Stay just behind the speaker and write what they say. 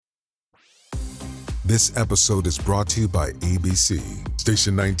This episode is brought to you by ABC.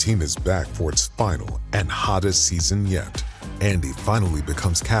 Station 19 is back for its final and hottest season yet. Andy finally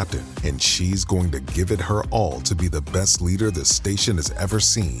becomes captain, and she's going to give it her all to be the best leader the station has ever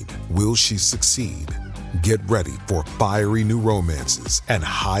seen. Will she succeed? Get ready for fiery new romances and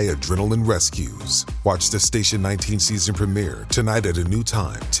high adrenaline rescues. Watch the Station 19 season premiere tonight at a new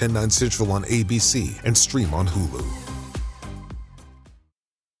time, 10/9 Central on ABC and stream on Hulu.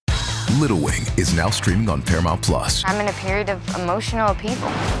 Little Wing is now streaming on Paramount Plus. I'm in a period of emotional upheaval.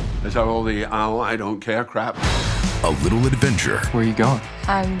 Is that all the I don't care crap? A little adventure. Where are you going?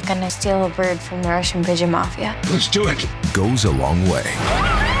 I'm gonna steal a bird from the Russian pigeon mafia. Let's do it. Goes a long way.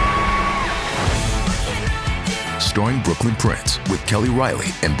 Starring Brooklyn Prince with Kelly Riley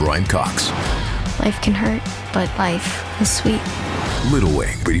and Brian Cox. Life can hurt, but life is sweet. Little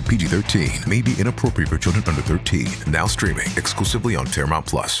Wing, rated PG-13, may be inappropriate for children under 13. Now streaming exclusively on Paramount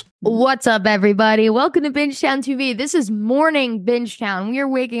Plus. What's up, everybody? Welcome to Bingetown TV. This is morning Bingetown. We are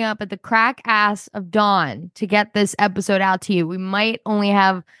waking up at the crack ass of dawn to get this episode out to you. We might only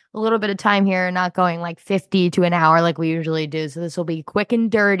have a little bit of time here, not going like 50 to an hour like we usually do. So this will be quick and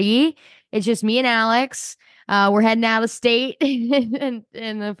dirty. It's just me and Alex. We're heading out of state in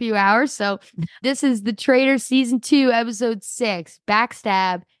a few hours. So this is the Traitors Season 2, Episode 6,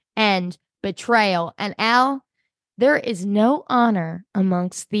 Backstab and Betrayal. And Al, there is no honor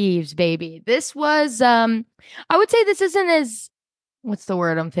amongst thieves, baby. This was, I would say this isn't as, what's the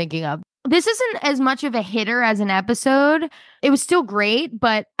word I'm thinking of? This isn't as much of a hitter as an episode. It was still great,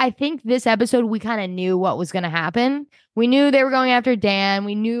 but I think this episode, we kind of knew what was going to happen. We knew they were going after Dan.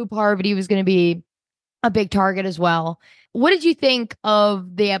 We knew Parvati was going to be a big target as well. What did you think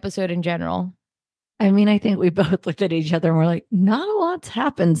of the episode in general? I mean, I think we both looked at each other and we're like, not a lot's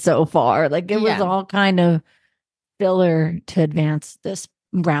happened so far. Like it was all kind of filler to advance this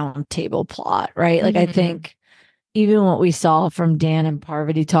round table plot, right? Like I think even what we saw from Dan and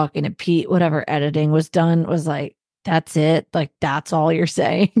Parvati talking to Pete, whatever editing was done was like, that's it. Like that's all you're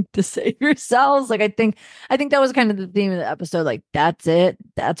saying to save yourselves. Like I think that was kind of the theme of the episode. Like that's it.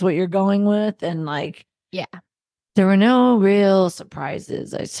 That's what you're going with. And like, yeah, there were no real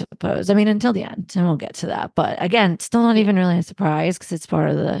surprises, I suppose. I mean, until the end, and we'll get to that. But again, still not even really a surprise because it's part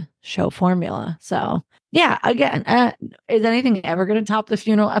of the show formula. So yeah, again, is anything ever going to top the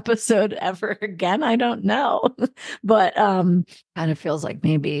funeral episode ever again? I don't know. But kind of feels like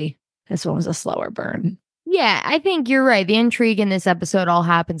maybe this one was a slower burn. Yeah, I think you're right. The intrigue in this episode all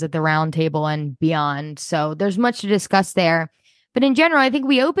happens at the round table and beyond. So there's much to discuss there. But in general, I think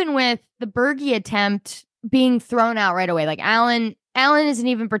we open with the Bergie attempt being thrown out right away. Like Alan isn't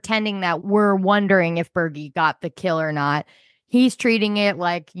even pretending that we're wondering if Bergie got the kill or not. He's treating it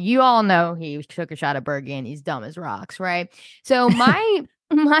like, you all know he took a shot at Bergie and he's dumb as rocks, right? So my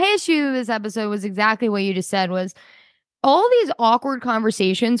issue with this episode was exactly what you just said, was all these awkward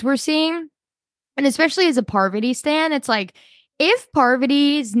conversations we're seeing. And especially as a Parvati stan, it's like, if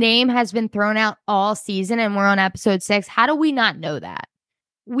Parvati's name has been thrown out all season and we're on episode 6, how do we not know that?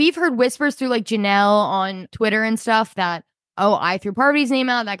 We've heard whispers through like Janelle on Twitter and stuff that, oh, I threw Parvati's name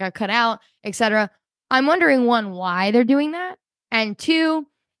out, that got cut out, etc. I'm wondering, one, why they're doing that. And two,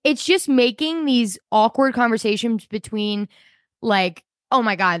 it's just making these awkward conversations between like, oh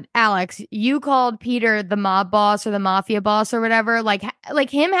my God, Alex, you called Peter the mob boss or the mafia boss or whatever. Like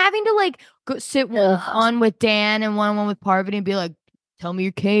him having to like go sit on with Dan and one-on-one with Parvati and be like, tell me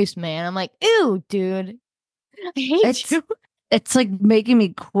your case, man. I'm like, ew, dude. I hate you. It's like making me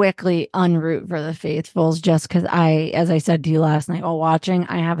quickly unroot for the faithfuls just because as I said to you last night while watching,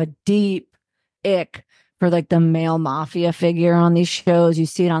 I have a deep ick for like the male mafia figure on these shows. You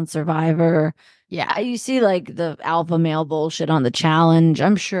see it on Survivor. Yeah, you see like the alpha male bullshit on The Challenge.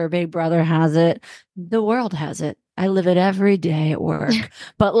 I'm sure Big Brother has it. The world has it. I live it every day at work.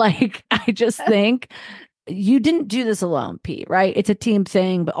 But like, I just think you didn't do this alone, Pete, right? It's a team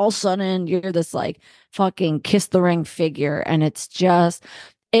thing, but all of a sudden you're this like fucking kiss the ring figure. And it's just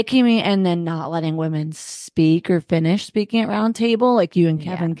icky me. And then not letting women speak or finish speaking at round table. Like you and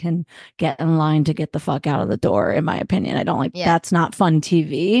Kevin can get in line to get the fuck out of the door, in my opinion. I don't like that's not fun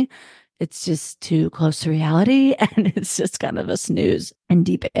TV. It's just too close to reality, and it's just kind of a snooze and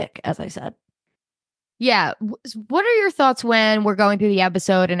deep ick, as I said. Yeah. What are your thoughts when we're going through the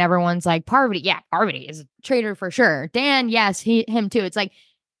episode and everyone's like, Parvati, yeah, Parvati is a traitor for sure. Dan, yes, him too. It's like,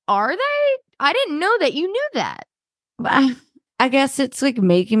 are they? I didn't know that you knew that. I guess it's like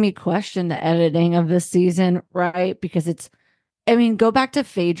making me question the editing of this season, right? Because go back to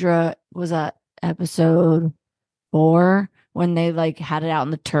Phaedra, was that episode 4? when they like had it out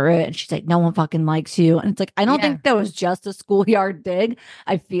in the turret and she's like, no one fucking likes you. And it's like, I don't Yeah. think that was just a schoolyard dig.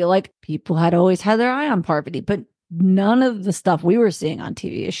 I feel like people had always had their eye on Parvati, but none of the stuff we were seeing on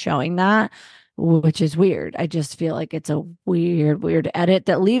TV is showing that, which is weird. I just feel like it's a weird edit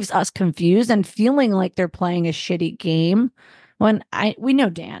that leaves us confused and feeling like they're playing a shitty game when we know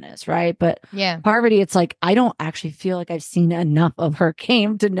Dan is, right? But Yeah. Parvati, it's like I don't actually feel like I've seen enough of her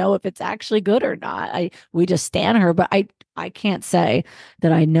game to know if it's actually good or not. We just stan her, but I can't say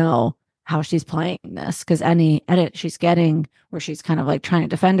that I know how she's playing this, because any edit she's getting where she's kind of like trying to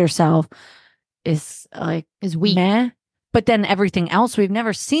defend herself is like Is weak. meh. But then everything else, we've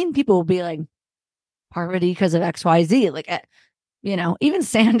never seen people be like Parvati because of XYZ. Like, even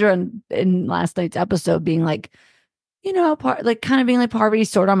Sandra in last night's episode being like, kind of being like Parvati's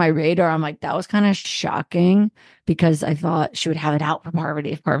sort of on my radar. I'm like, that was kind of shocking because I thought she would have it out for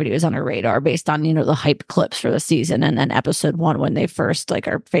Parvati if Parvati was on her radar based on, the hype clips for the season and then episode 1 when they first like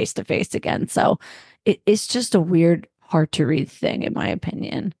are face to face again. So it's just a weird, hard to read thing, in my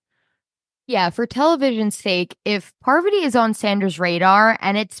opinion. Yeah, for television's sake, if Parvati is on Sandra's radar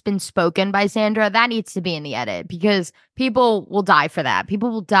and it's been spoken by Sandra, that needs to be in the edit because people will die for that. People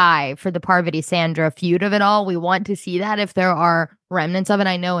will die for the Parvati Sandra feud of it all. We want to see that if there are remnants of it.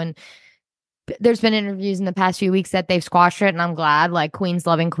 I know, and there's been interviews in the past few weeks that they've squashed it, and I'm glad. Like Queens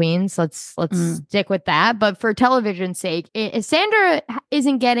loving Queens, let's stick with that. But for television's sake, Sandra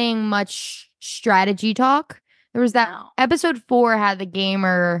isn't getting much strategy talk. There was that episode 4 had the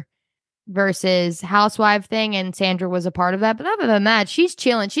gamer versus housewife thing, and Sandra was a part of that. But other than that, she's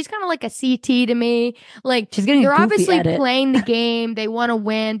chilling. She's kind of like a CT to me. Like, she's getting they're obviously edit. playing the game. They want to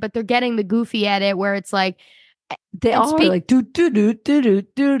win, but they're getting the goofy edit where it's like they are like do do do do do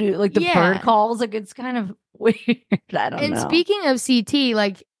do do, like the bird calls. Like, it's kind of weird. I don't know. And speaking of CT,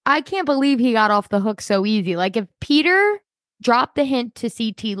 like, I can't believe he got off the hook so easy. Like, if Peter dropped the hint to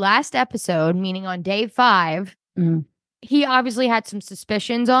CT last episode, meaning on day 5, he obviously had some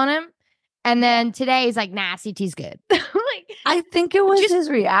suspicions on him. And then today he's like, nah, CT's good. Like, I think it was his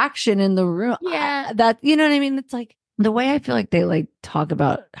reaction in the room. Yeah. That, you know what I mean? It's like the way I feel like they like talk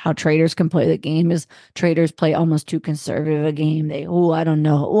about how Traitors can play the game is Traitors play almost too conservative a game. I don't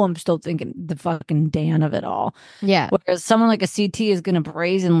know. I'm still thinking the fucking Dan of it all. Yeah. Whereas someone like a CT is going to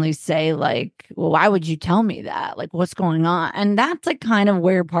brazenly say like, well, why would you tell me that? Like, what's going on? And that's like kind of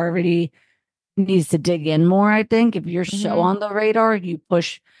where Parvati needs to dig in more, I think. If you're so on the radar, you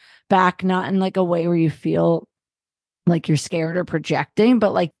push back, not in like a way where you feel like you're scared or projecting,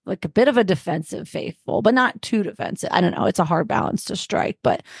 but like a bit of a defensive faithful, but not too defensive. I don't know. It's a hard balance to strike,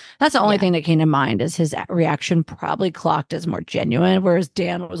 but that's the only thing that came to mind. Is his reaction probably clocked as more genuine, whereas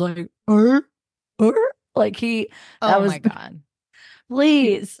Dan was like, like he. Oh my god!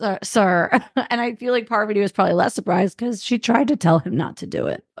 Please, sir. And I feel like Parvati was probably less surprised because she tried to tell him not to do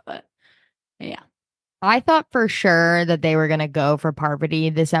it, but yeah. I thought for sure that they were going to go for Parvati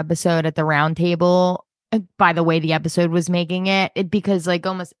this episode at the round table. By the way, the episode was making it because like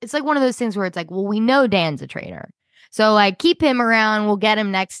almost it's like one of those things where it's like, well, we know Dan's a traitor. So like keep him around. We'll get him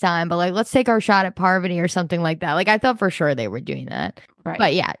next time. But like, let's take our shot at Parvati or something like that. Like I thought for sure they were doing that. Right.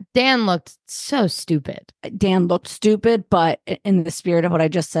 But yeah, Dan looked so stupid. Dan looked stupid, but in the spirit of what I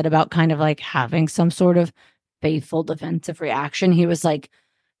just said about kind of like having some sort of faithful defensive reaction, he was like,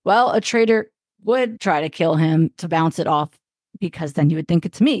 well, a traitor would try to kill him to bounce it off because then you would think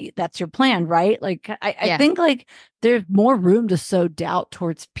it's me. That's your plan, right? Like, I think like there's more room to sow doubt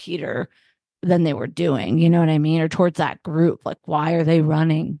towards Peter than they were doing, you know what I mean? Or towards that group. Like, why are they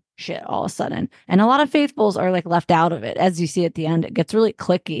running shit all of a sudden? And a lot of faithfuls are like left out of it. As you see at the end, it gets really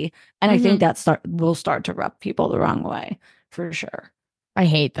clicky. And I think that will start to rub people the wrong way for sure. I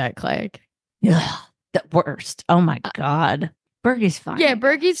hate that click. Yeah, the worst. Oh my God. Bergie's fine. Yeah,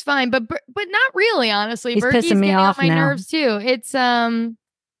 Bergie's fine, but not really, honestly. He's Bergie's pissing me getting off on my now. nerves too. It's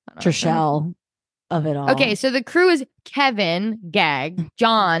Trishelle of it all. Okay, so the crew is Kevin, gag,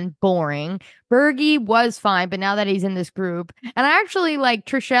 John, boring. Bergie was fine, but now that he's in this group, and I actually like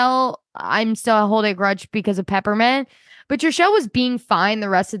Trishelle, I'm still holding a grudge because of Peppermint, but Trishelle was being fine the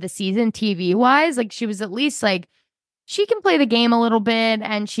rest of the season TV wise. Like she was at least like she can play the game a little bit,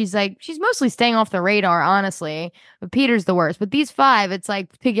 and she's mostly staying off the radar, honestly. But Peter's the worst. But these 5, it's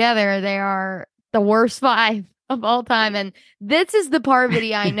like together they are the worst 5 of all time. And this is the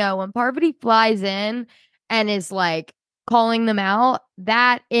Parvati I know. When Parvati flies in and is like calling them out,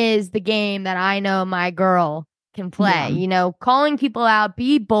 that is the game that I know my girl can play. Yeah. You know, calling people out,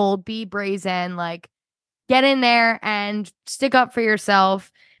 be bold, be brazen, like get in there and stick up for yourself.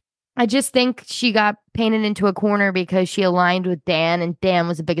 I just think she got painted into a corner because she aligned with Dan, and Dan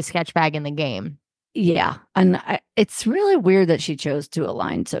was the biggest sketch bag in the game. Yeah. And it's really weird that she chose to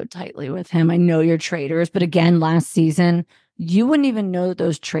align so tightly with him. I know you're traitors, but again, last season, you wouldn't even know that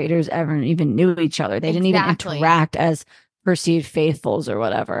those traitors ever even knew each other. They didn't even interact as perceived faithfuls or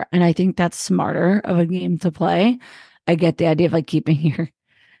whatever. And I think that's smarter of a game to play. I get the idea of like keeping your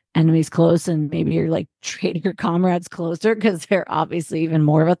enemies close and maybe your like traitor comrades closer because they're obviously even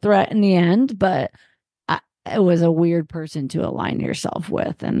more of a threat in the end. But it was a weird person to align yourself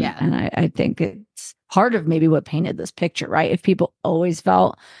with. And I think it's part of maybe what painted this picture, right? If people always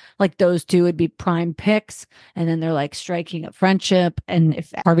felt like those two would be prime picks and then they're like striking a friendship. And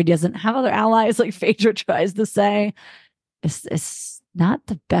if Harvey doesn't have other allies, like Phaedra tries to say, it's not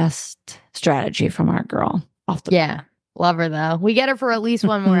the best strategy from our girl. Love her though. We get her for at least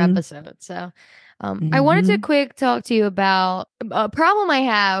one more episode. So I wanted to quick talk to you about a problem I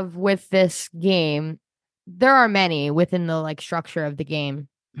have with this game. There are many within the like structure of the game,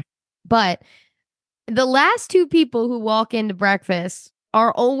 but the last two people who walk into breakfast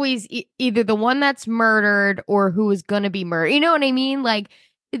are always either the one that's murdered or who is going to be murdered. You know what I mean? Like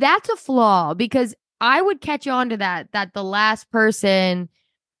that's a flaw because I would catch on to that the last person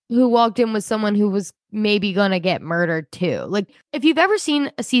who walked in was someone who was maybe going to get murdered too. Like if you've ever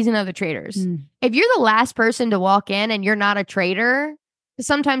seen a season of The Traitors, if you're the last person to walk in and you're not a traitor,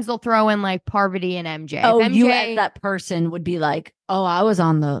 sometimes they'll throw in like Parvati and MJ. Oh, MJ, you as that person would be like, oh, I was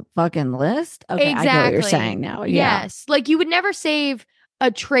on the fucking list? Okay, exactly. I know what you're saying now. Yeah. Yes. Like you would never save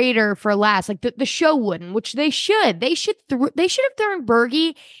a traitor for last. Like the show wouldn't, which they should. They should have thrown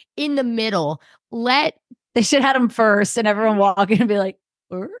Bergie in the middle. They should have him first and everyone walk in and be like,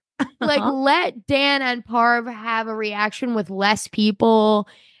 let Dan and Parv have a reaction with less people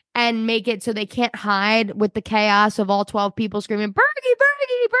and make it so they can't hide with the chaos of all 12 people screaming, Bergie,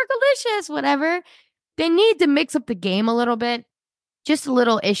 Bergalicious, whatever. They need to mix up the game a little bit. Just a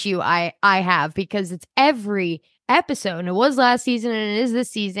little issue I have because it's every episode. And it was last season and it is this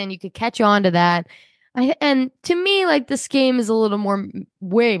season. You could catch on to that. And to me, like this game is a little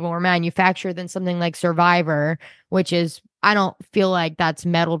way more manufactured than something like Survivor, which is, I don't feel like that's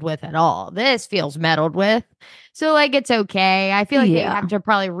meddled with at all. This feels meddled with. So like, it's okay. I feel like they have to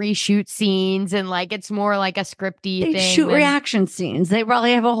probably reshoot scenes and like, it's more like a scripty thing. They shoot reaction scenes. They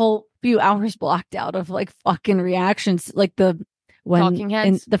probably have a whole few hours blocked out of like fucking reactions. Like Talking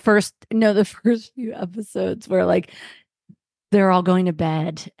Heads? The first few episodes where like, they're all going to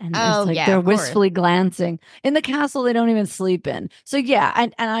bed and they're wistfully glancing. In the castle, they don't even sleep in. So yeah,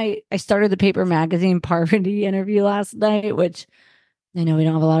 and I started the Paper Magazine Parvati interview last night, which I know we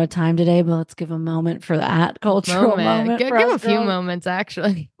don't have a lot of time today, but let's give a moment for that cultural moment. Give a few moments,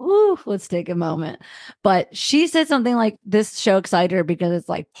 actually. Ooh, let's take a moment. But she said something like, this show excited her because it's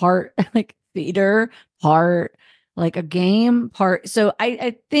like part like theater, part like a game, part. So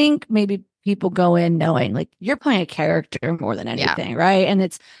I think maybe people go in knowing like you're playing a character more than anything, right? And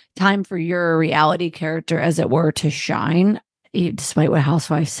it's time for your reality character, as it were, to shine, despite what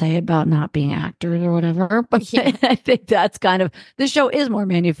housewives say about not being actors or whatever. But I think that's kind of, this show is more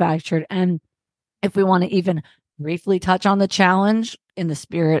manufactured. And if we want to even briefly touch on the challenge in the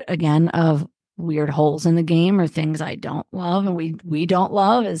spirit again of weird holes in the game or things I don't love and we don't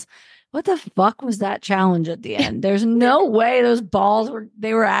love, is what the fuck was that challenge at the end? There's no way those balls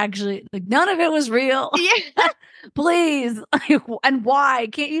were actually like, none of it was real. Yeah. Please. And why?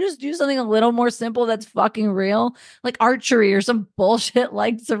 Can't you just do something a little more simple that's fucking real? Like archery or some bullshit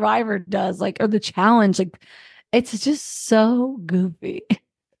like Survivor does, like, or the challenge. Like, it's just so goofy.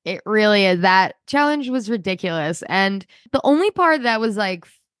 It really is. That challenge was ridiculous. And the only part that was like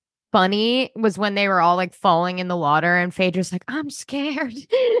funny was when they were all like falling in the water and Phaedra's like, I'm scared.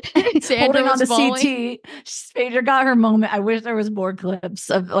 Holding on to CT. Phaedra got her moment. I wish there was more clips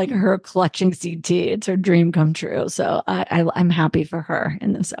of like her clutching CT. It's her dream come true. So I'm happy for her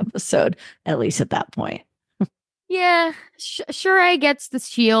in this episode, at least at that point. Yeah, Sheree gets the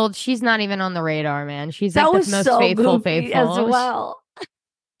shield. She's not even on the radar, man. She's like the most faithful as well.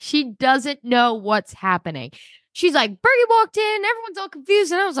 She doesn't know what's happening. She's like, Bergie walked in, everyone's all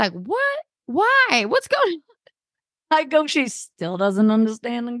confused. And I was like, what? Why? What's going on? I go, she still doesn't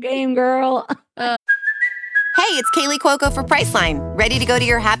understand the game, girl. Hey, it's Kaylee Cuoco for Priceline. Ready to go to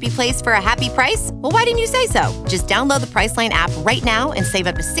your happy place for a happy price? Well, why didn't you say so? Just download the Priceline app right now and save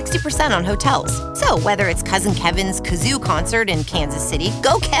up to 60% on hotels. So whether it's Cousin Kevin's Kazoo Concert in Kansas City,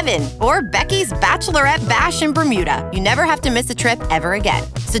 go Kevin, or Becky's Bachelorette Bash in Bermuda, you never have to miss a trip ever again.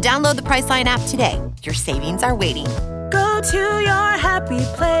 So download the Priceline app today. Your savings are waiting. Go to your happy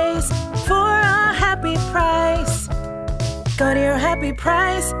place for a happy price. Go to your happy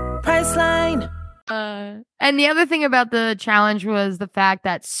price, Priceline. And the other thing about the challenge was the fact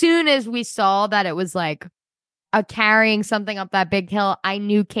that soon as we saw that it was like a carrying something up that big hill, I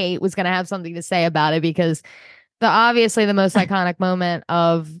knew Kate was going to have something to say about it because obviously the most iconic moment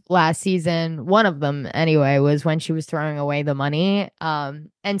of last season, one of them anyway, was when she was throwing away the money. And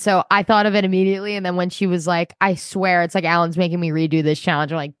so I thought of it immediately. And then when she was like, I swear it's like Alan's making me redo this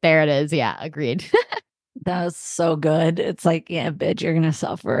challenge. I'm like, there it is. Yeah, agreed. That was so good. It's like, yeah, bitch, you're gonna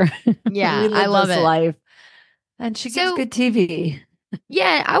suffer. Yeah, We live I love this it. life. And she gives So- good TV.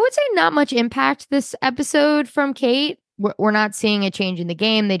 Yeah, I would say not much impact this episode from Kate. We're not seeing a change in the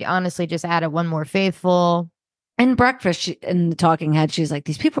game. They honestly just added one more faithful. In breakfast, in the talking head, she's like,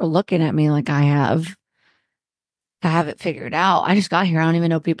 these people are looking at me like I have it figured out. I just got here. I don't even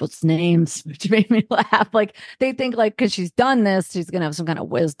know people's names, which made me laugh. Like they think like, cause she's done this, she's going to have some kind of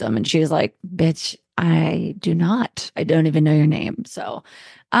wisdom. And she's like, bitch, I do not. I don't even know your name. So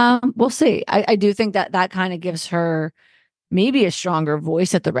we'll see. I do think that kind of gives her maybe a stronger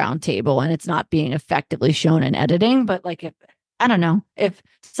voice at the round table, and it's not being effectively shown in editing. But like, if I don't know, if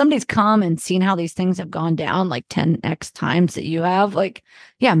somebody's come and seen how these things have gone down like 10x times that you have, like,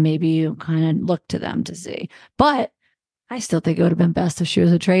 yeah, maybe you kind of look to them to see. But I still think it would have been best if she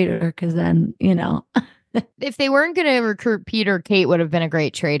was a traitor, because then, you know. If they weren't going to recruit Peter, Kate would have been a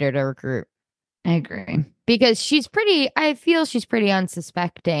great traitor to recruit. I agree. Because I feel she's pretty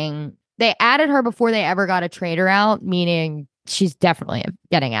unsuspecting. They added her before they ever got a traitor out, meaning she's definitely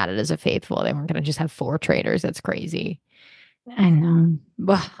getting added as a faithful. They weren't going to just have 4 traitors. That's crazy. I know.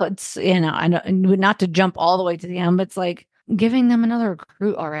 Well, it's, you know, I know, not to jump all the way to the end, but it's like giving them another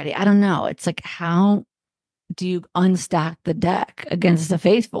recruit already. I don't know. It's like, how do you unstack the deck against the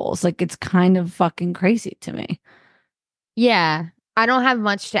faithfuls? Like, it's kind of fucking crazy to me. Yeah. I don't have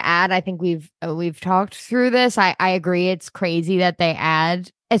much to add. I think we've talked through this. I agree. It's crazy that they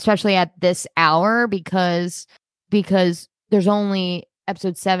add, especially at this hour, because there's only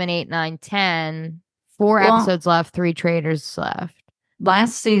episode 7, 8, 9, 10, 4 episodes left, 3 traitors left.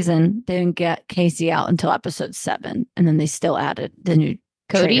 Last season, they didn't get Casey out until episode 7, and then they still added the new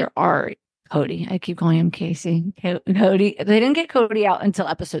Cody? traitor, Cody. I keep calling him Casey. Cody. They didn't get Cody out until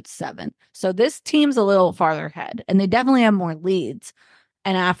episode 7. So this team's a little farther ahead, and they definitely have more leads.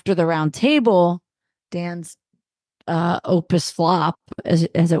 And after the round table, Dan's opus flop, as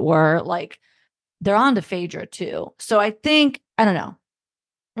it were, like, they're on to Phaedra too. So I think, I don't know.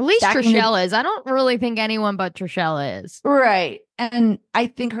 At least Trishelle is. I don't really think anyone but Trishelle is. Right. And I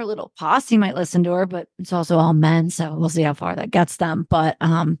think her little posse might listen to her, but it's also all men. So we'll see how far that gets them. But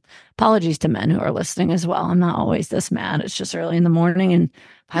apologies to men who are listening as well. I'm not always this mad. It's just early in the morning, and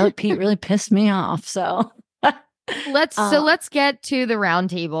Pilot Pete really pissed me off. So let's get to the round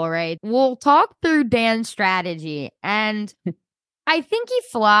table, right? We'll talk through Dan's strategy. And I think he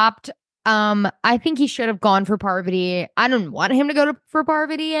flopped. I think he should have gone for Parvati. I don't want him to go for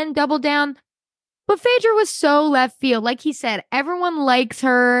Parvati and double down. But Phaedra was so left field. Like he said, everyone likes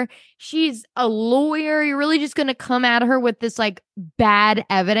her. She's a lawyer. You're really just going to come at her with this like bad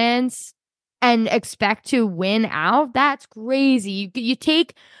evidence and expect to win out? That's crazy. You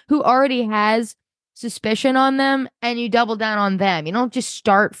take who already has suspicion on them and you double down on them. You don't just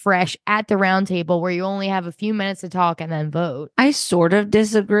start fresh at the round table where you only have a few minutes to talk and then vote. I sort of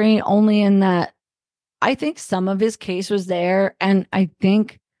disagree, only in that I think some of his case was there. And I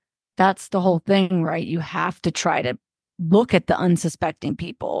think that's the whole thing, right? You have to try to look at the unsuspecting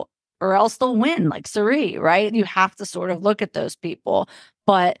people or else they'll win, like Suri, right? You have to sort of look at those people.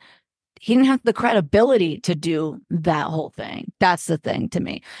 But he didn't have the credibility to do that whole thing. That's the thing to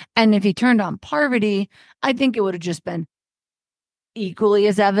me. And if he turned on Parvati, I think it would have just been equally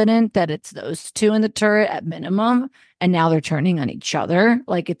as evident that it's those two in the turret at minimum. And now they're turning on each other.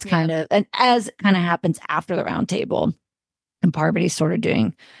 Like it's kind of, and as it kind of happens after the round table, and Parvati's sort of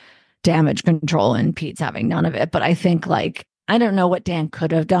doing damage control and Pete's having none of it. But I think, like, I don't know what Dan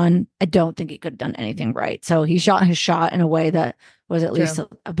could have done. I don't think he could have done anything right. So he shot his shot in a way that was at least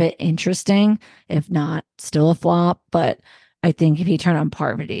a bit interesting, if not still a flop. But I think if he turned on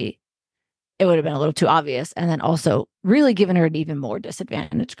Parvati, it would have been a little too obvious. And then also really given her an even more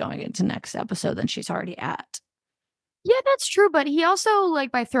disadvantage going into next episode than she's already at. Yeah, that's true. But he also,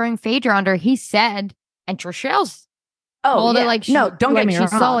 like, by throwing Phaedra under, he said, and Trishelle's no, don't get me wrong.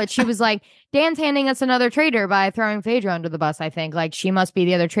 She saw it. She was like, Dan's handing us another traitor by throwing Phaedra under the bus, I think. Like, she must be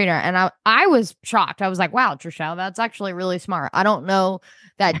the other traitor. And I was shocked. I was like, wow, Trishelle, that's actually really smart. I don't know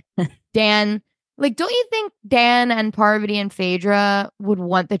that Dan, like, don't you think Dan and Parvati and Phaedra would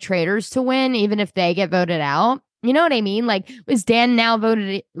want the traitors to win, even if they get voted out? You know what I mean? Like, is Dan now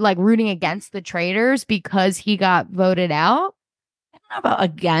voted, like, rooting against the traitors because he got voted out? I don't know about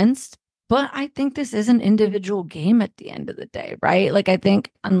against, But I think this is an individual game at the end of the day, right? Like, I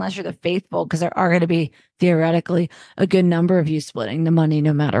think unless you're the faithful, because there are going to be theoretically a good number of you splitting the money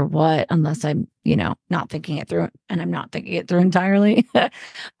no matter what, unless I'm, not thinking it through, and I'm not thinking it through entirely.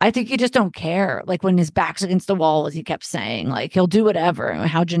 I think you just don't care. Like when his back's against the wall, as he kept saying, like he'll do whatever. And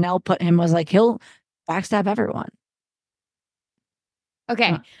how Janelle put him was like, he'll backstab everyone.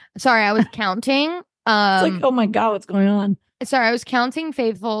 Okay. Sorry, I was counting. It's like, oh my God, what's going on? Sorry, I was counting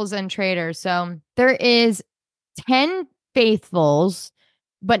faithfuls and traitors. So there is 10 faithfuls,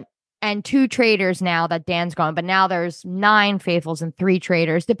 and 2 traitors now that Dan's gone. But now there's 9 faithfuls and 3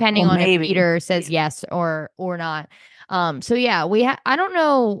 traitors, depending on if Peter says yes or not. So yeah, I don't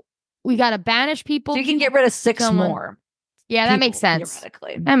know. We got to banish people. So you can get rid of 6 more. Yeah, that makes sense.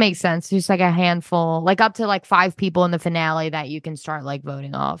 That makes sense. Just like a handful, like up to like 5 people in the finale that you can start like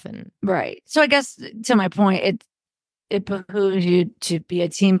voting off. And right. So I guess to my point, it behooves you to be a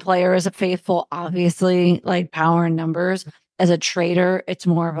team player as a faithful, obviously, like power and numbers. As a traitor, it's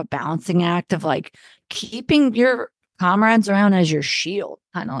more of a balancing act of like keeping your comrades around as your shield,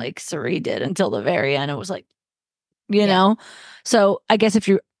 kind of like Suri did until the very end. It was like, you know? So I guess if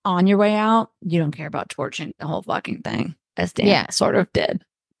you're on your way out, you don't care about torching the whole fucking thing, as Dan sort of did.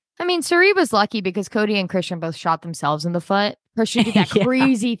 I mean, Suri was lucky because Cody and Christian both shot themselves in the foot. Christian did that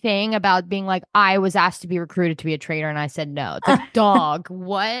crazy thing about being like, I was asked to be recruited to be a traitor, and I said no. It's like, dog,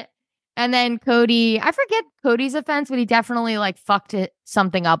 what? And then Cody, I forget Cody's offense, but he definitely like fucked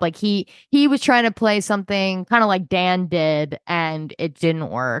something up. Like he was trying to play something kind of like Dan did, and it didn't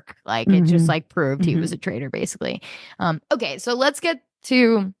work. Like it just like proved he was a traitor, basically. Okay, so let's get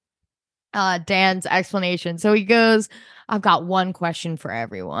to Dan's explanation. So he goes, I've got one question for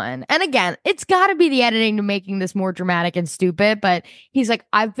everyone. And again, it's got to be the editing to making this more dramatic and stupid. But he's like,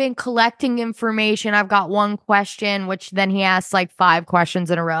 I've been collecting information. I've got one question, which then he asks like 5 questions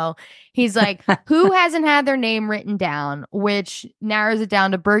in a row. He's like, who hasn't had their name written down? Which narrows it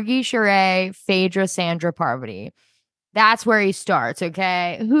down to Bergie, Sheree, Phaedra, Sandra, Parvati. That's where he starts,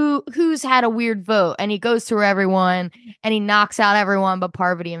 okay? Who's had a weird vote? And he goes through everyone and he knocks out everyone but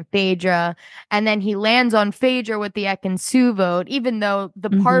Parvati and Phaedra. And then he lands on Phaedra with the Ekin-Su vote, even though the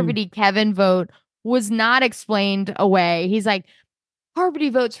Parvati Kevin vote was not explained away. He's like, Parvati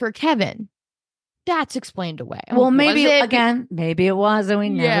votes for Kevin. That's explained away. Well, maybe maybe it was, and we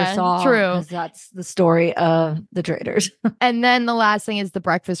never saw. True. Because that's the story of the Traitors. And then the last thing is the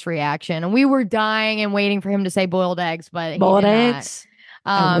breakfast reaction. And we were dying and waiting for him to say boiled eggs, but boiled eggs.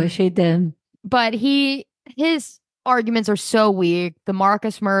 I wish he did. But his arguments are so weak. The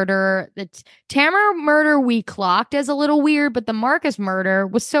Marcus murder, the Tamara murder, we clocked as a little weird, but the Marcus murder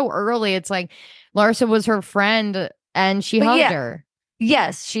was so early. It's like Larsa was her friend and she hugged her.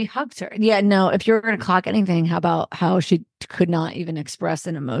 Yes, she hugged her. Yeah, no, if you were going to clock anything, how about how she could not even express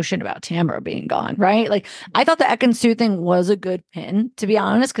an emotion about Tamara being gone, right? Like, I thought the Ekin-Su thing was a good pin, to be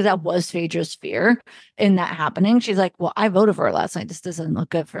honest, because that was Phaedra's fear in that happening. She's like, well, I voted for her last night. This doesn't look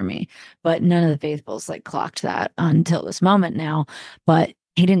good for me. But none of the faithfuls like clocked that until this moment now. But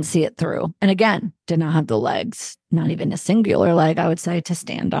he didn't see it through. And again, did not have the legs, not even a singular leg, I would say, to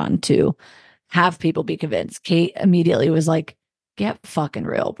stand on to have people be convinced. Kate immediately was like, get fucking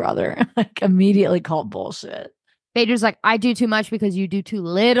real, brother. Like immediately called bullshit. Phaedra's like, I do too much because you do too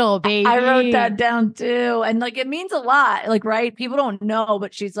little, baby. I wrote that down too. And like, it means a lot. Like, right? People don't know,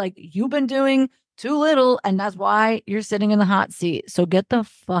 but she's like, you've been doing too little. And that's why you're sitting in the hot seat. So get the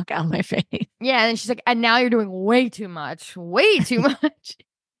fuck out of my face. Yeah. And she's like, and now you're doing way too much. Way too much.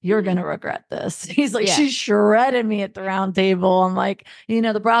 You're going to regret this. He's like, she shredded me at the round table. I'm like,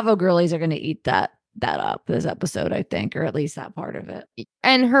 the Bravo girlies are going to eat that up this episode, I think, or at least that part of it.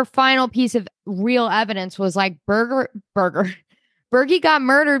 And her final piece of real evidence was like, Bergie got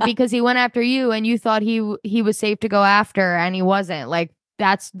murdered because he went after you and you thought he was safe to go after and he wasn't. Like,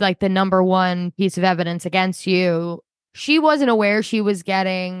 that's like the number one piece of evidence against you. She wasn't aware she was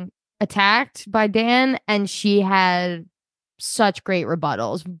getting attacked by Dan, and she had such great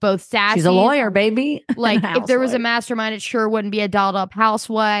rebuttals, both sassy. She's a lawyer, baby. Like, if there was a mastermind, it sure wouldn't be a dolled up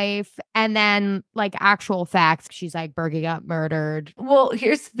housewife. And then, like, actual facts. She's like, Bergie got murdered. Well,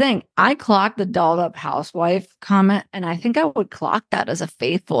 here's the thing. I clocked the dolled up housewife comment, and I think I would clock that as a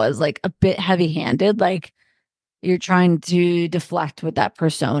faithful, as like a bit heavy handed. Like, you're trying to deflect with that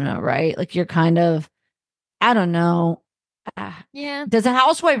persona, right? Like, you're kind of, I don't know. Yeah. Does a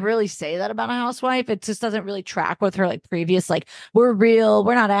housewife really say that about a housewife? It just doesn't really track with her like previous, like, we're real,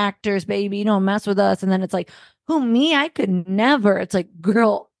 we're not actors, baby, you don't mess with us. And then it's like, who, me? I could never. It's like,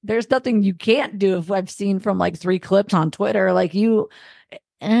 girl, there's nothing you can't do. If I've seen from like 3 clips on Twitter, like, I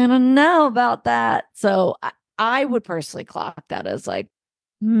don't know about that. So I would personally clock that as like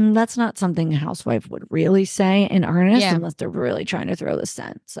That's not something a housewife would really say in earnest Yeah. unless they're really trying to throw the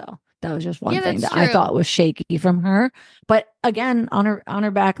scent. So that was just one Yeah, thing that's that I true. thought was shaky from her. But again, on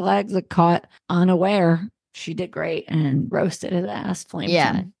her back legs, it caught unaware. She did great and roasted his ass, flamed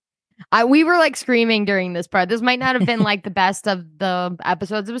Yeah. him. We were like screaming during this part. This might not have been like the best of the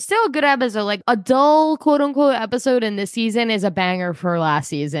episodes. It was still a good episode. Like a dull quote unquote episode in this season is a banger for last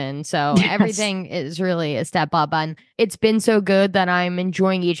season. So Yes. everything is really a step up. And it's been so good that I'm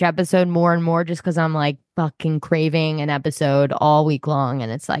enjoying each episode more and more just because I'm like fucking craving an episode all week long.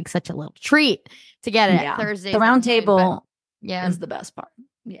 And it's like such a little treat to get it Yeah. Thursdays. The round at noon, but table yeah. is the best part.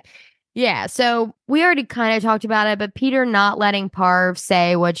 Yeah. Yeah, so we already kind of talked about it, but Peter not letting Parv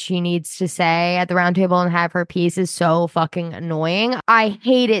say what she needs to say at the round table and have her piece is so fucking annoying. I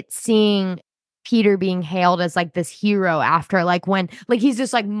hate it seeing Peter being hailed as like this hero after like when like he's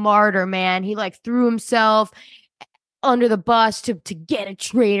just like martyr, man. He like threw himself under the bus to get a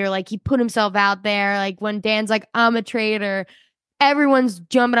traitor. Like he put himself out there. Like when Dan's like, I'm a traitor. Everyone's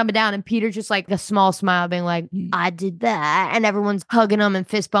jumping up and down, and Peter's just like a small smile, being like, I did that. And everyone's hugging him and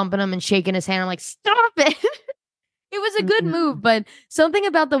fist bumping him and shaking his hand. I'm like, stop it. It was a good move, but something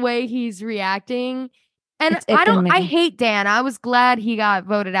about the way he's reacting. And It's icking I me. hate Dan. I was glad he got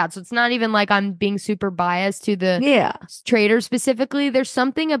voted out. So it's not even like I'm being super biased to the Yeah. traitor specifically. There's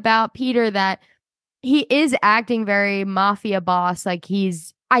something about Peter that he is acting very mafia boss. Like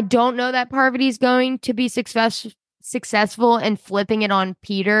I don't know that Parvati's going to be successful in flipping it on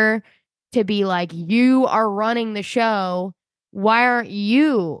Peter to be like, you are running the show. Why aren't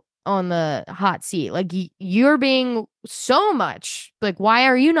you on the hot seat? Like you're being so much like, why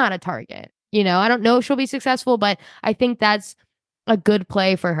are you not a target? You know, I don't know if she'll be successful, but I think that's a good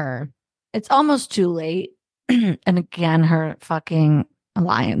play for her. It's almost too late. And again, her fucking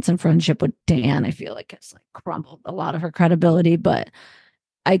alliance and friendship with Dan, I feel like it's like crumbled a lot of her credibility. But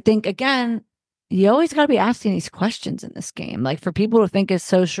I think, again, you always got to be asking these questions in this game. Like for people to think it's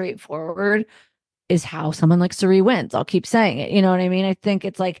so straightforward is how someone like Suri wins. I'll keep saying it. You know what I mean? I think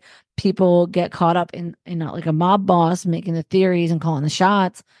it's like people get caught up in like a mob boss making the theories and calling the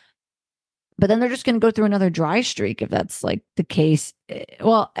shots. But then they're just going to go through another dry streak if that's like the case.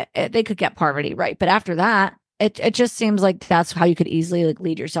 Well, they could get Parvati right. But after that, it just seems like that's how you could easily like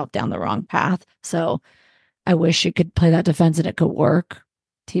lead yourself down the wrong path. So I wish you could play that defense and it could work.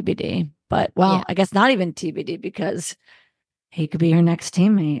 TBD. But well, Yeah. I guess not even TBD because he could be your next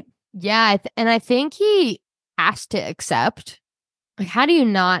teammate. Yeah, and I think he has to accept. Like, how do you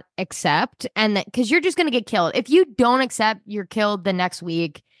not accept? And that because you're just gonna get killed if you don't accept, you're killed the next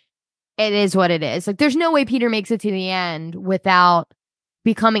week. It is what it is. Like, there's no way Peter makes it to the end without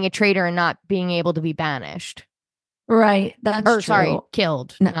becoming a traitor and not being able to be banished. Right. That's true. Sorry,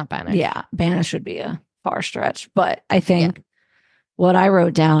 killed, No, not banished. Yeah, banished would be a far stretch. But I think what I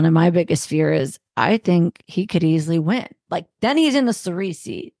wrote down and my biggest fear is I think he could easily win. Like then he's in the Cerise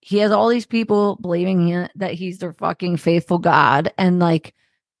seat. He has all these people believing that he's their fucking faithful God. And like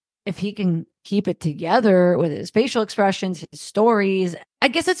if he can keep it together with his facial expressions, his stories, I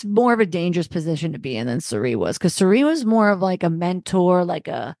guess it's more of a dangerous position to be in than Suri was because Suri was more of like a mentor, like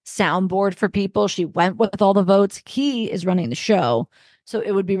a soundboard for people. She went with all the votes. He is running the show. So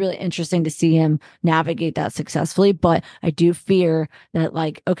it would be really interesting to see him navigate that successfully. But I do fear that,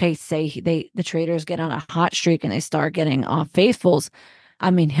 like, okay, say the Traitors get on a hot streak and they start getting off faithfuls.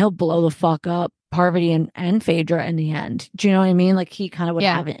 I mean, he'll blow the fuck up Parvati and Phaedra in the end. Do you know what I mean? Like he kind of would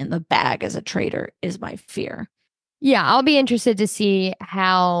have it in the bag as a traitor is my fear. Yeah, I'll be interested to see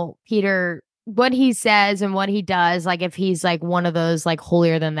how Peter, what he says and what he does. Like if he's like one of those like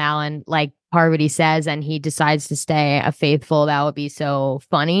holier than thou and like Parvati says and he decides to stay a faithful, that would be so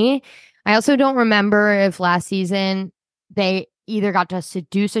funny. I also don't remember if last season they either got to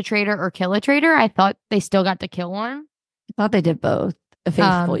seduce a traitor or kill a traitor. I thought they still got to kill one. I thought they did both. A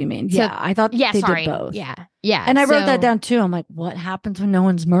faithful, you mean? So, Yeah, I thought they did both. Yeah. And I wrote that down too. I'm like, what happens when no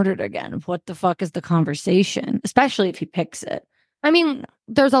one's murdered again? What the fuck is the conversation? Especially if he picks it. I mean,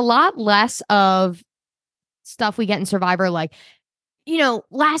 there's a lot less of stuff we get in Survivor, like, you know,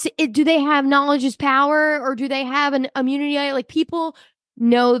 do they have knowledge is power or do they have an immunity? Like people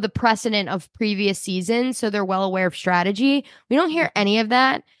know the precedent of previous seasons, so they're well aware of strategy. We don't hear any of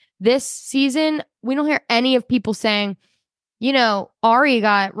that this season. We don't hear any of people saying, you know, Ari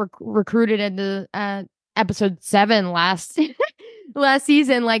got recruited into episode 7 last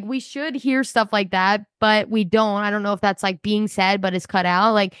season. Like we should hear stuff like that, but we don't. I don't know if that's like being said, but it's cut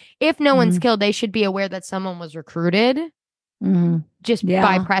out. Like if no one's killed, they should be aware that someone was recruited just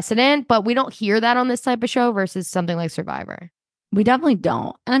by precedent. But we don't hear that on this type of show versus something like Survivor. We definitely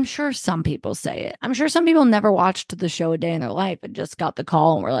don't. And I'm sure some people say it. I'm sure some people never watched the show a day in their life and just got the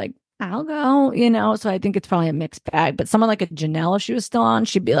call and were like, I'll go, So I think it's probably a mixed bag. But someone like a Janelle, if she was still on,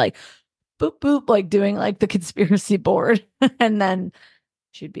 she'd be like, boop, boop, like doing like the conspiracy board. And then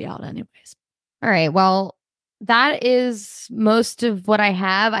she'd be out anyways. All right. Well, that is most of what I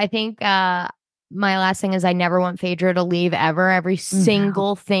have. I think my last thing is I never want Phaedra to leave ever. Every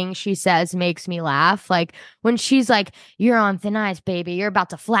single thing she says makes me laugh. Like when she's like, "You're on thin ice, baby. You're about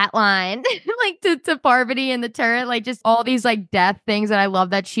to flatline," like to Parvati in the turret. Like just all these like death things. And I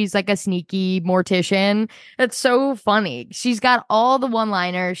love that she's like a sneaky mortician. It's so funny. She's got all the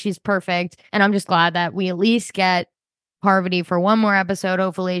one-liners. She's perfect. And I'm just glad that we at least get Parvati for one more episode.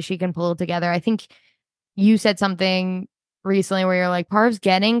 Hopefully she can pull it together. I think you said something recently where you're like, Parv's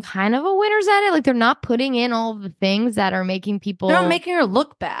getting kind of a winner's at it. Like they're not putting in all the things that are making people. They're not making her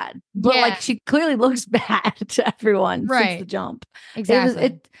look bad. But Yeah. like she clearly looks bad to everyone since the jump.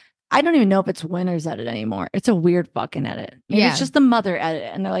 Exactly. I don't even know if it's winner's edit anymore. It's a weird fucking edit. Maybe it's just the mother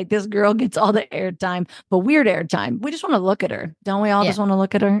edit. And they're like, this girl gets all the airtime, but weird airtime. We just want to look at her. Don't we all just want to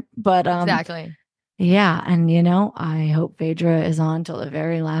look at her? But exactly. Yeah. And, I hope Phaedra is on till the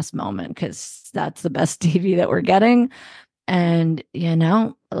very last moment because that's the best TV that we're getting. And,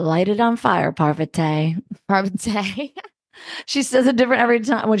 light it on fire, Parvati. Parvati. She says it different every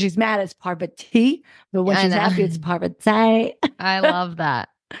time. When she's mad, it's Parvati. But when she's happy, it's Parvati. I love that.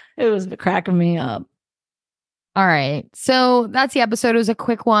 It was cracking me up. All right. So that's the episode. It was a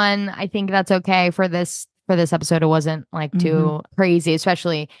quick one. I think that's okay for this episode. It wasn't like too crazy,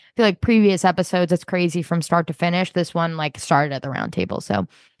 especially I feel like previous episodes, it's crazy from start to finish. This one like started at the round table. So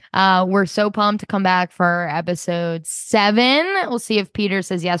we're so pumped to come back for episode 7. We'll see if Peter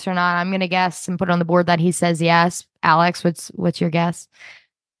says yes or not. I'm going to guess and put on the board that he says yes. Alex, what's your guess?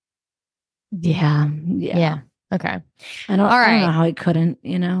 Yeah. Okay. I don't know how he couldn't,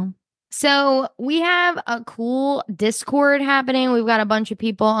 So we have a cool Discord happening. We've got a bunch of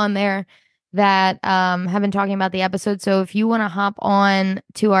people on there that have been talking about the episode. So if you want to hop on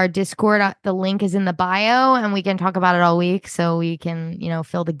to our Discord, the link is in the bio and we can talk about it all week. So we can,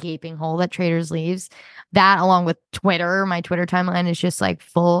 fill the gaping hole that Traitors leaves. That along with Twitter, my Twitter timeline is just like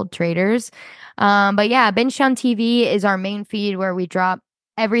full Traitors. But yeah, Binge Town TV is our main feed where we drop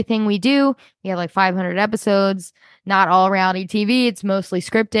everything we do. We have like 500 episodes, not all reality TV. It's mostly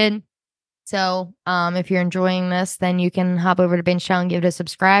scripted. So if you're enjoying this, then you can hop over to Binge Town and give it a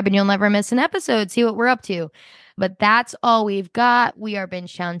subscribe and you'll never miss an episode. See what we're up to. But that's all we've got. We are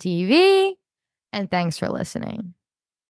Binge Town TV and thanks for listening.